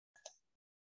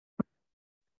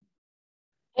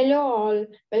Hello all,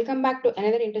 welcome back to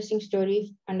another interesting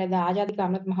story under the Azadi Ka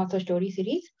Amrit Mahotsav story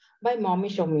series by Mommy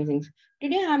Show Musings.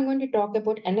 Today I'm going to talk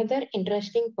about another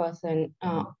interesting person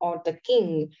or the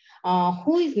king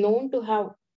who is known to have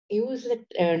used the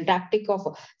tactic of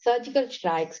surgical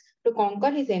strikes to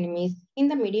conquer his enemies in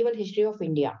the medieval history of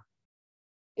India.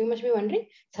 You must be wondering,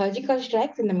 surgical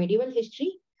strikes in the medieval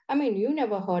history? I mean, you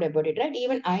never heard about it, right?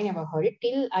 Even I never heard it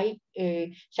till I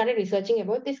started researching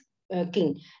about this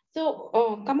king. So,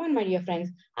 come on, my dear friends.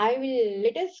 I will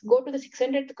let us go to the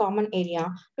 600th common area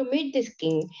to meet this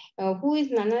king, who is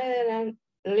none other than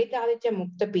Lalitaditya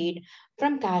Muktapid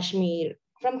from Kashmir,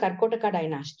 from Karkotaka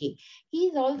dynasty. He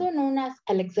is also known as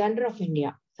Alexander of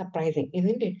India. Surprising,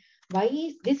 isn't it? Why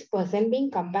is this person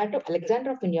being compared to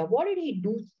Alexander of India? What did he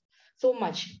do so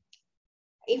much?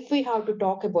 If we have to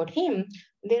talk about him,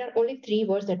 there are only three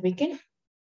words that we can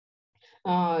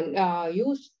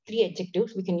use, three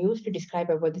adjectives we can use to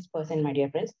describe about this person, my dear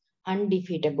friends.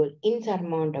 Undefeatable,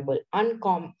 insurmountable,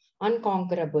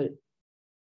 unconquerable.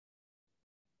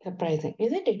 Surprising,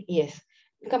 isn't it? Yes.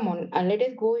 Come on, let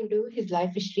us go into his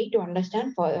life history to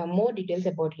understand more details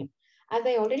about him. As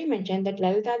I already mentioned, that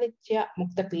Lalitaditya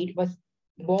Muktapid was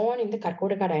born in the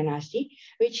Karkotaka dynasty,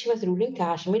 which was ruling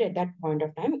Kashmir at that point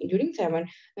of time during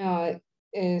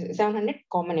 700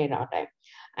 Common Era time.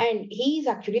 And he is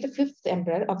actually the fifth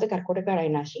emperor of the Karkotaka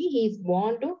dynasty. He is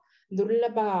born to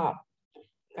Durlabha,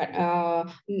 uh,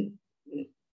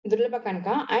 Durlabha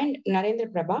Kanaka and Narendra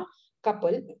Prabha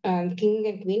couple, king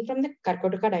and queen from the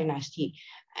Karkotaka dynasty.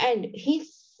 And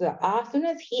as soon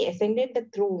as he ascended the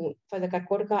throne for the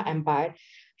Karkotaka Empire,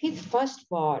 his first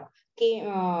war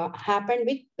happened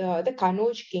with the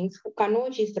Kanauj kings.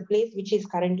 Kanauj is the place which is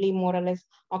currently more or less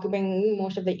occupying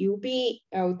most of the UP,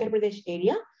 Uttar Pradesh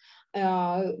area.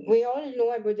 We all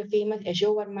know about the famous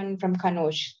Yashovarman from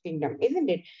Kanauj kingdom, isn't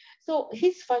it? So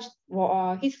his first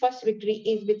victory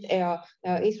is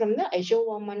from the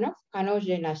Yashovarman of Kanauj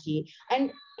dynasty,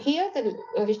 and here the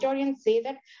historians say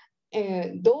that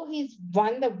though he's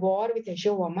won the war with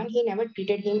Yashovarman, he never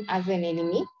treated him as an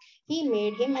enemy. He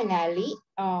made him an ally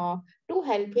to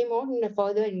help him out in the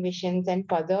further invasions and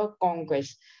further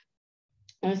conquests.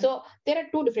 So there are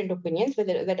two different opinions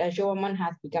whether that Ashwaman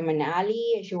has become an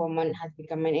ally, Ashwaman has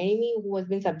become an enemy who has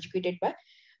been subjugated by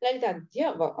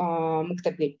Lalitaditya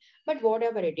Muktapid. But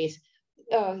whatever it is,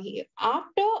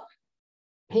 after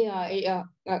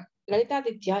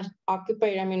Lalitaditya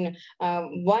occupied,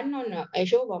 one on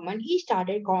Ashwaman, he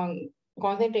started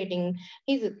concentrating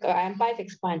his empire's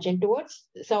expansion towards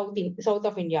south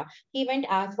of India. He went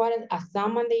as far as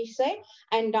Assam on the east side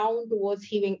and down towards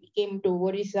came to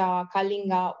Orissa,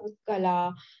 Kalinga,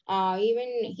 Utkala.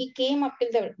 Even he came up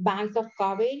till the banks of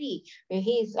Kaveri.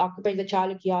 He's occupied the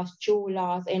Chalukyas,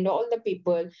 Cholas, and all the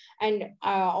people. And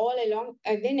all along,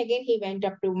 and then again he went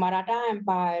up to Maratha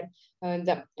Empire,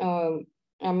 the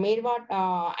Merwat,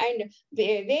 and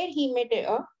there he met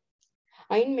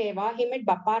in Meva, he met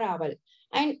Bappa Rawal.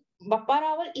 And Bappa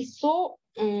Rawal is so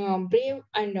brave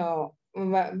and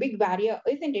big warrior,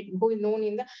 isn't it? Who is known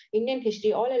in the Indian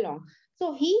history all along.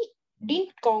 So he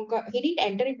didn't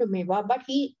enter into Mewar, but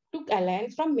he took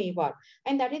alliance from Mewar.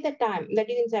 And that is the time, that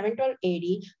is in 712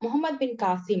 AD, Muhammad bin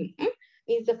Qasim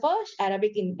is the first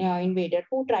Arabic invader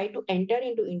who tried to enter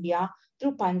into India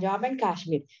through Punjab and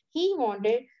Kashmir. He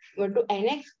wanted to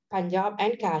annex Punjab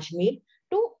and Kashmir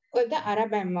to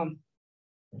the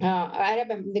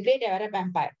the great Arab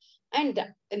Empire. And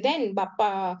then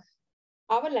our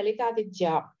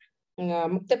Lalitaditya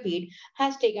Muktapid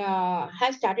has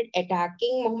started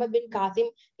attacking Muhammad bin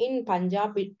Qasim in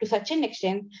Punjab to such an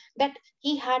extent that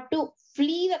he had to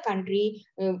flee the country,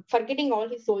 forgetting all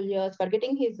his soldiers,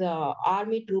 forgetting his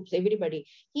army troops, everybody.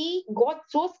 He got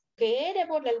so scared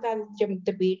about Lalitaditya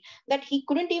Muktapid that he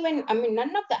couldn't even,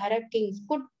 none of the Arab kings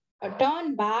could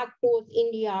turn back towards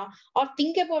India or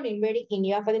think about invading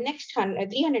India for the next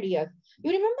 300 years.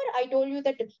 You remember I told you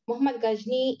that Muhammad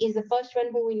Ghazni is the first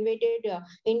one who invaded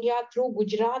India through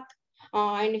Gujarat,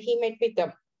 and he met with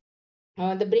the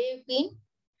brave queen.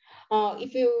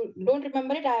 If you don't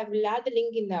remember it, I will add the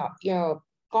link in the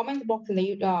comments box in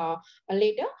the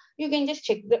later. You can just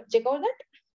check out that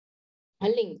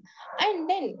link. And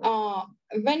then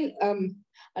when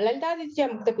Lalitaditya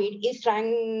Muktapid is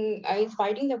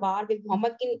fighting the war with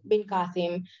Muhammad bin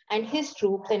Qasim and his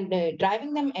troops and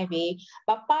driving them away,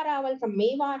 Bappa Rawal from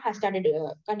Mewar has started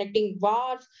conducting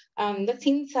wars on the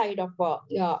Sindh side of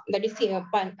that is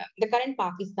the current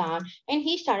Pakistan, and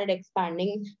he started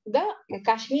expanding the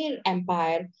Kashmir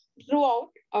Empire throughout,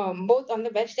 both on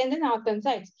the west and the northern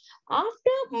sides.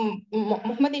 After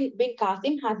Muhammad bin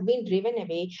Qasim has been driven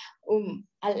away,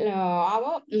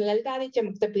 our Lalitaditya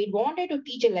Muktapid wanted to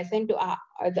teach a lesson to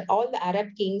all the Arab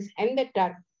kings and the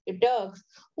Turks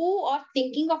who are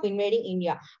thinking of invading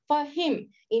India. For him,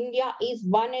 India is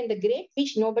one and the great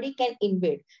which nobody can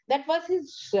invade. That was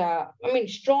his,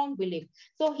 strong belief.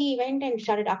 So he went and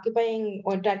started occupying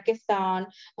Turkestan,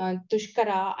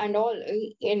 Tushkara, and all,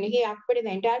 and he occupied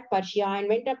the entire Persia and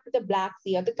went up to the Black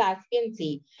Sea or the Caspian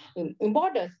Sea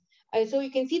borders. So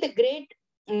you can see the great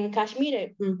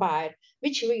Kashmir Empire,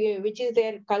 which is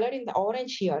their color in the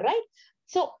orange here, right?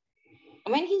 So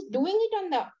when he's doing it on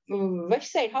the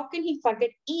west side, how can he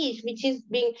forget east, which is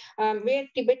being where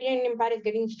Tibetan Empire is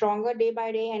getting stronger day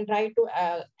by day and try to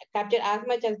capture as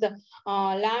much as the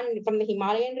land from the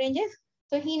Himalayan ranges?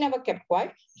 So he never kept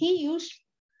quiet. He used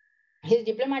his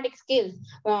diplomatic skills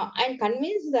and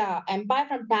convinced the empire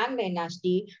from Tang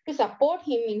dynasty to support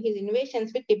him in his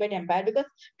invasions with Tibet empire, because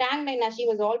Tang dynasty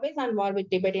was always on war with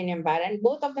Tibetan empire, and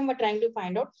both of them were trying to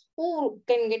find out who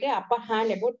can get an upper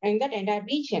hand about in that entire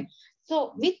region.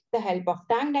 So, with the help of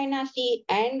Tang dynasty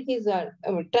and his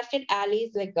trusted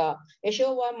allies like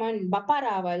Yashovarman Bappa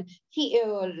Rawal,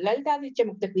 Lalitaditya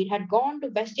Muktapid had gone to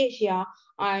West Asia,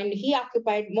 and he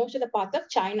occupied most of the parts of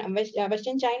China,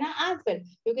 Western China as well.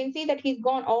 You can see that he's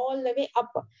gone all the way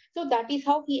up. So that is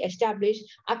how he established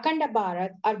Akhand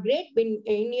Bharat, our great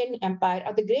Indian empire,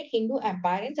 or the great Hindu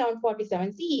empire in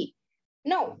 747 CE.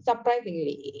 Now,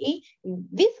 surprisingly,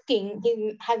 this king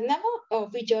has never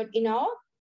featured in our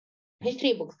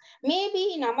history books.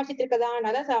 Maybe in Amar Chitrikada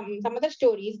and some other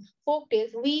stories, folk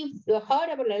tales, we've heard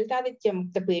about Lalitaditya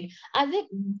Muktapid as a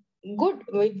good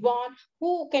Vidwan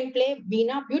who can play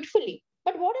Veena beautifully.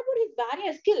 But what about his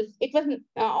various skills? It was,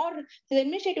 or his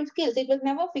administrative skills, it was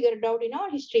never figured out in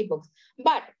our history books.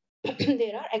 But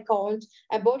there are accounts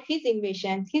about his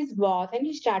invasions, his wars, and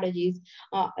his strategies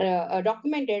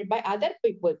documented by other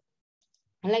people.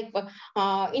 Like,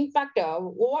 in fact,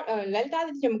 what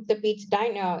Lalitaditya Muktapid's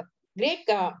great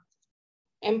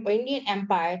Indian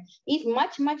Empire is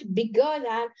much, much bigger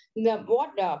than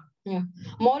what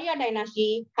Maurya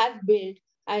dynasty has built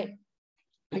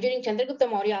during Chandragupta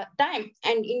Maurya time.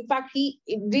 And in fact,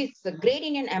 this great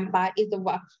Indian Empire is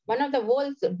one of the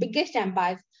world's biggest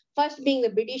empires. First being the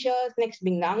Britishers, next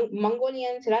being the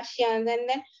Mongolians, Russians, and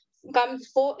then comes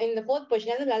in the fourth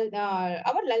position as our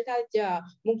Lalita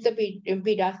Muktapid's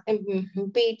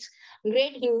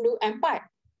great Hindu Empire.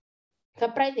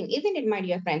 Surprising, isn't it, my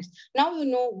dear friends? Now you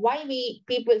know why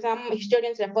some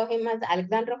historians refer him as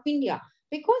Alexander of India,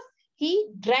 because he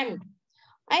dreamed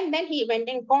and then he went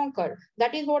and conquered.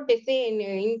 That is what they say.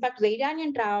 In fact, the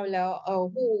Iranian traveler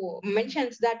who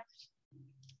mentions that,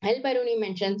 El-Biruni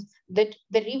mentions that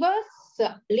the rivers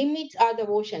limits are the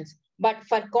oceans, but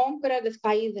for conqueror, the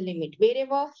sky is the limit.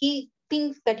 Wherever he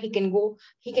thinks that he can go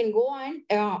and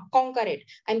conquer it,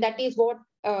 and that is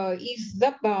is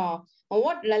the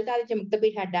what Lalitaditya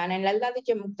Muktapid had done. And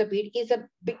Lalitaditya Muktapid is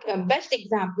a best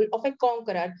example of a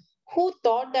conqueror who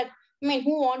thought that,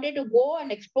 who wanted to go and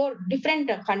explore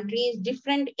different countries,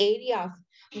 different areas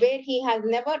where he has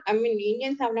never,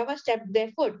 Indians have never stepped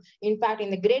their foot. In fact,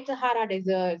 in the Great Sahara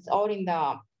deserts or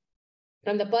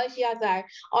from the Persia side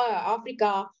or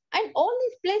Africa and all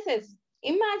these places.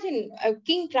 Imagine a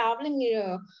king traveling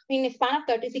in a span of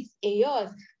 36 years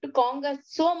to conquer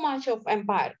so much of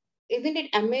empire. Isn't it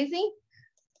amazing?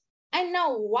 And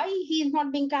now, why he is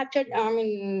not being captured?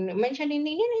 Mentioned in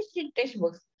the Indian history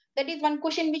textbooks. That is one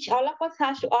question which all of us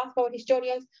has to ask our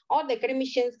historians or the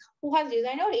academicians who has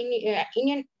designed our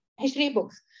Indian history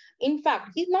books. In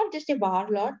fact, he's not just a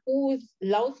warlord who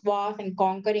loves wars and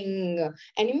conquering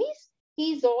enemies.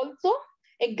 He is also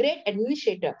a great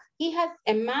administrator. He has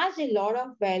amassed a lot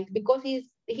of wealth because he's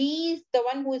the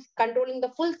one who is controlling the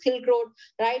full Silk Road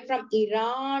right from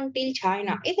Iran till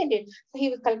China, isn't it? So he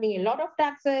was collecting a lot of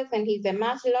taxes and he's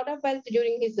amassed a lot of wealth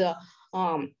during his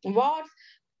wars,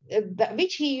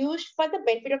 which he used for the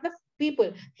benefit of the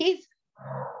people.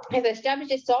 Has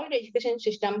established a solid education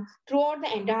system throughout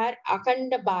the entire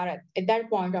Akhand Bharat at that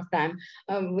point of time.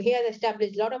 He has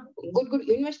established a lot of good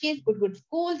universities, good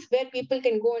schools where people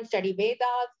can go and study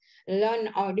Vedas,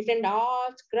 learn different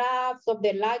arts, crafts of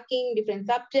their liking, different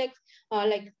subjects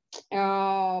like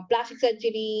plastic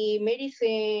surgery,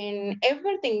 medicine,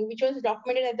 everything which was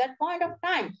documented at that point of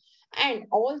time. And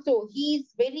also, he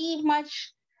is very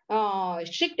much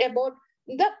strict about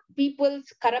the people's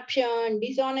corruption,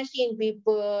 dishonesty in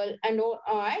people, and all.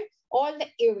 all the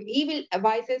evil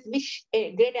vices which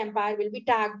a great empire will be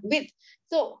tagged with.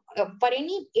 So, for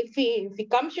any, if he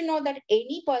comes to know that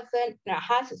any person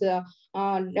has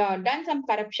done some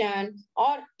corruption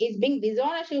or is being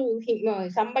dishonest to him,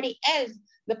 somebody else,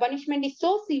 the punishment is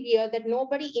so severe that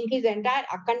nobody in his entire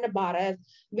Akhand Bharat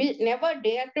will never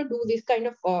dare to do this kind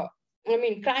of,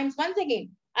 crimes once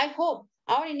again. I hope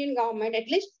our Indian government at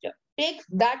least takes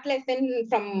that lesson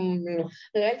from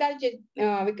Lalitaditya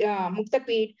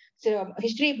Muktapid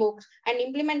history books and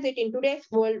implements it in today's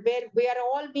world where we are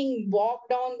all being bogged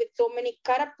down with so many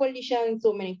corrupt politicians,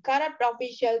 so many corrupt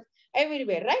officials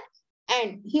everywhere, right?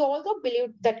 And he also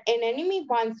believed that an enemy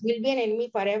once will be an enemy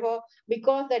forever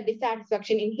because the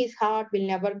dissatisfaction in his heart will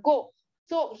never go.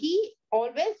 So he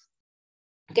always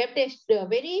kept a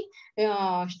very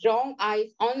strong eyes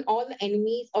on all the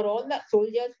enemies or all the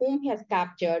soldiers whom he has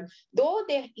captured. Though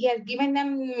he has given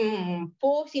them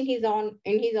posts in his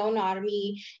own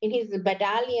army, in his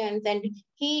battalions, and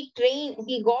he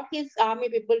got his army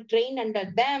people trained under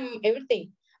them,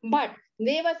 everything. But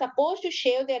they were supposed to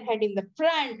shave their head in the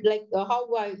front, like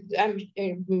how I'm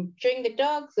showing the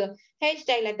Turks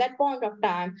hairstyle at that point of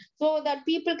time, so that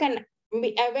people can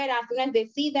be aware as soon as they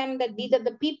see them that these are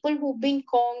the people who've been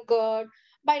conquered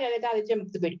by Lalitaditya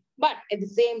Muktapid. But at the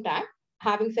same time,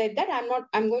 having said that,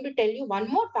 I'm going to tell you one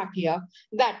more fact here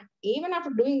that even after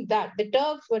doing that, the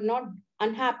Turks were not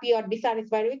unhappy or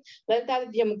dissatisfied with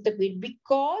Lalitaditya Muktapid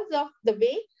because of the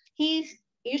way he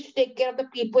used to take care of the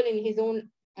people in his own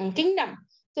kingdom.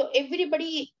 So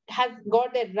everybody has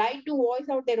got their right to voice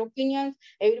out their opinions.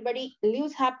 Everybody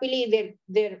lives happily.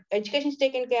 Their education is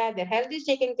taken care. Their health is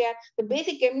taken care. The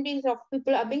basic amenities of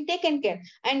people are being taken care,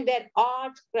 and their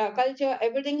art, culture,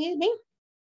 everything is being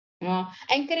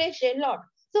encouraged a lot.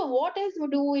 So what else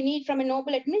do we need from a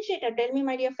noble administrator? Tell me,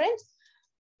 my dear friends.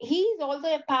 He is also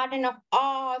a pattern of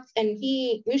arts, and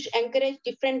he used to encourage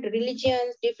different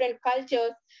religions, different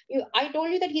cultures. I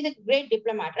told you that he's a great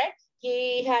diplomat, right?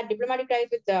 He had diplomatic ties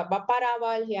with Bappa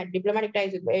Rawal, he had diplomatic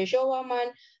ties with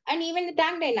Yashovarman, and even the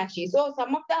Tang dynasty. So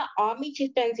some of the army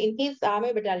chieftains in his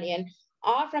army battalion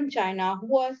are from China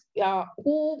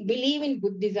who believe in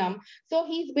Buddhism. So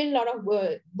he's built a lot of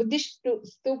Buddhist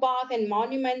stupas and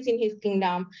monuments in his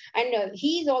kingdom. And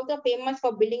he is also famous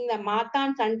for building the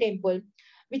Matan Sun Temple,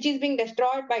 which is being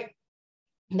destroyed by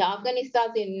the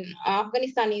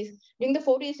Afghanistanis during the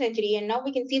 14th century, and now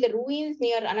we can see the ruins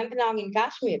near Anantnag in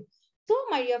Kashmir. So,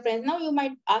 my dear friends, now you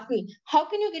might ask me, how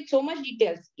can you get so much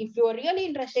details? If you are really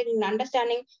interested in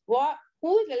understanding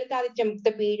who is Lalitaditya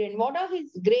Muktapid and what are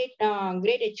his great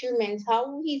achievements,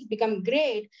 how he's become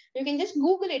great, you can just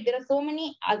Google it. There are so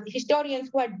many historians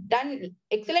who have done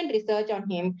excellent research on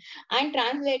him and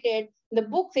translated the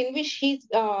books in which his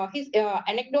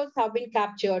anecdotes have been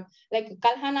captured, like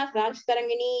Kalhana's Raj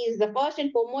Tarangini is the first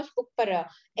and foremost book for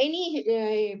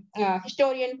any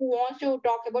historian who wants to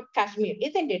talk about Kashmir,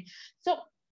 isn't it? So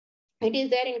it is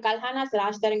there in Kalhana's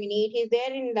Raj Tarangini. It is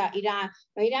there in the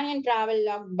Iranian travel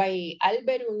log by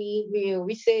Al-Biruni,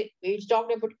 which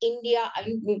talked about India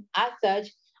as such.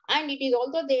 And it is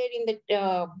also there in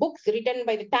the books written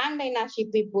by the Tang dynasty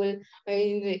people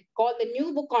called the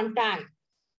New Book on Tang.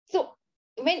 So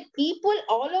when people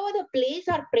all over the place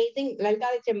are praising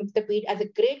Lalitaditya Muktapid as a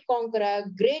great conqueror,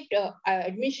 great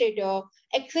administrator,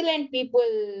 excellent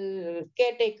people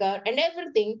caretaker, and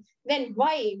everything, then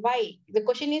why? Why? The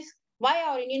question is why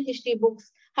our Indian history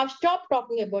books have stopped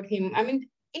talking about him. I mean,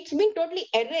 it's been totally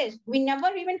erased. We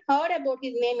never even heard about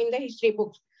his name in the history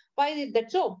books. Why is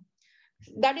that so?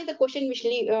 That is the question which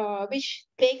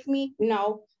takes me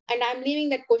now, and I'm leaving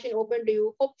that question open to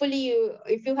you. Hopefully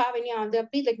if you have any answer,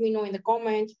 please let me know in the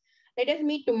comments. Let us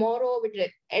meet tomorrow with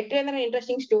another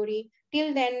interesting story.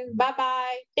 Till then, bye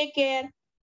bye, take care.